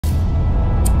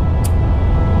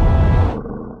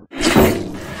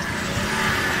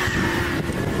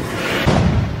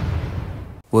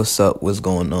What's up? What's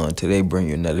going on? Today, bring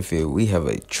you another video. We have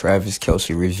a Travis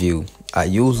Kelce review. I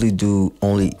usually do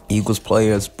only Eagles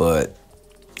players, but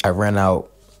I ran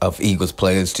out of Eagles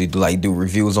players to do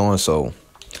reviews on. So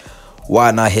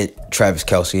why not hit Travis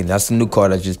Kelce? And that's the new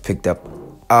card I just picked up.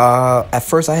 At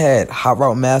first I had Hot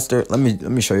Route Master. Let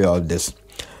me show y'all this.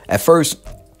 At first,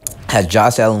 I had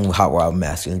Josh Allen with Hot Route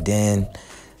Master, and then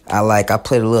I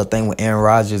played a little thing with Aaron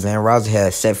Rodgers. Aaron Rodgers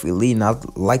had set free lead, and I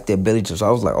liked the ability to. So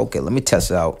I was like, okay, let me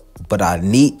test it out. But I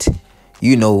need,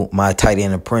 my tight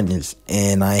end apprentice,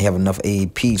 and I ain't have enough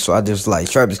AAP. So I just like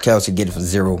Travis Kelce, get it for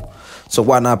 0. So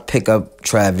why not pick up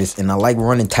Travis? And I like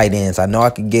running tight ends. I know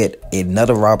I could get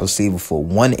another wide receiver for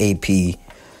 1 AP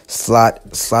slot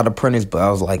apprentice, but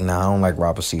I was like, nah, I don't like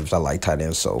wide receivers. I like tight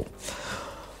ends. So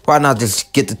why not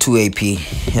just get the 2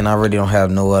 AP? And I really don't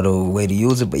have no other way to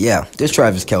use it. But yeah, this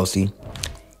Travis Kelce.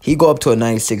 He go up to a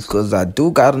 96 because I do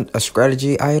got a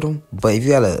strategy item. But if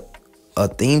you had a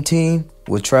theme team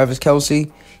with Travis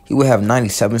Kelce, he would have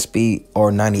 97 speed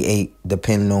or 98,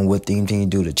 depending on what theme team you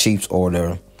do, the Chiefs or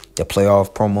the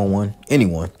playoff promo one,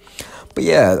 anyone. But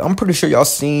yeah, I'm pretty sure y'all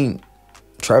seen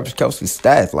Travis Kelce's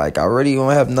stats. Like, I really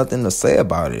don't have nothing to say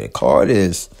about it. The card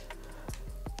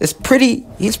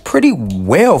he's pretty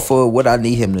well for what I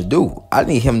need him to do. I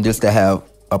need him just to have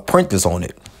apprentice on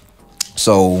it.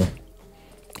 So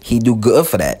he do good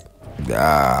for that.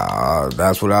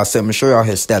 That's what I said. I'm gonna show y'all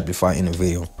his stats before I end the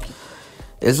video.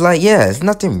 It's like, yeah, it's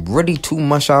nothing really too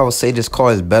much I would say this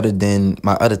card is better than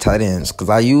my other tight ends, because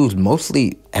I use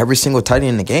mostly every single tight end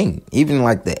in the game. Even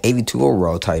like the 82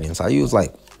 overall tight ends, I use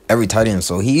like every tight end.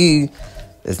 So he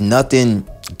is nothing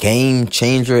game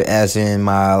changer as in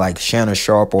my like Shannon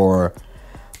Sharp or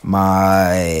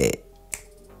my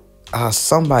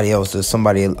somebody else or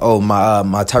somebody. Oh, my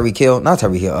Tyreek Hill, not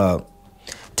Tyreek Hill,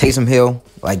 Taysom Hill.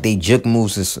 Like, they juke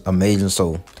moves is amazing,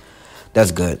 so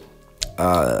that's good.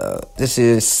 This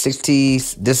is 60.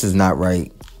 This is not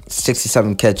right.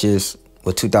 67 catches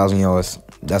with 2,000 yards.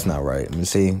 That's not right. Let me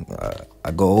see.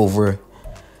 I go over,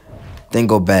 then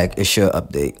go back. It should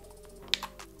update.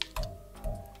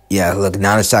 Yeah, look,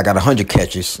 now I got 100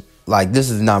 catches. Like, this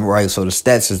is not right, so the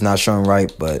stats is not showing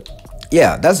right. But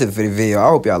yeah, that's it for the video. I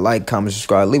hope y'all like, comment,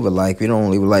 subscribe, leave a like. If you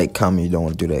don't leave a like, comment, you don't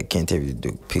want to do that. Can't tell you to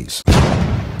do. Peace.